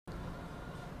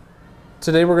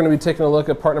Today we're going to be taking a look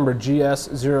at part number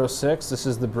GS06. This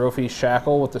is the Brophy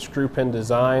Shackle with the screw pin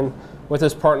design. With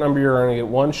this part number you're going to get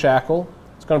one shackle.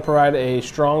 It's going to provide a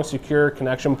strong, secure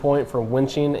connection point for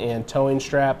winching and towing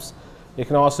straps. It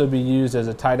can also be used as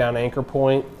a tie-down anchor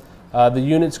point. The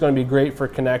unit's going to be great for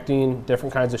connecting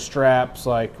different kinds of straps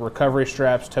like recovery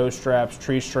straps, tow straps,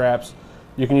 tree straps.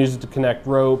 You can use it to connect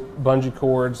rope, bungee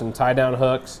cords, and tie-down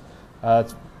hooks.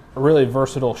 It's a really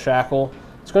versatile shackle.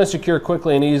 It's going to secure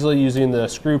quickly and easily using the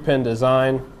screw pin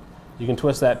design. You can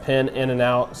twist that pin in and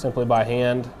out simply by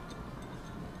hand.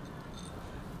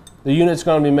 The unit's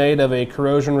going to be made of a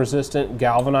corrosion resistant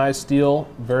galvanized steel,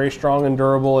 very strong and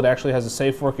durable. It actually has a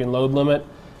safe working load limit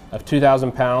of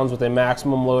 2,000 pounds with a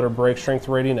maximum load or break strength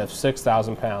rating of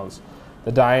 6,000 pounds.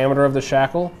 The diameter of the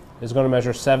shackle is going to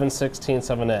measure 7/16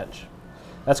 of an inch.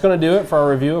 That's going to do it for our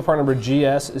review of part number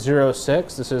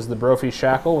GS06. This is the Brophy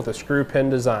Shackle with a screw pin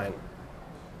design.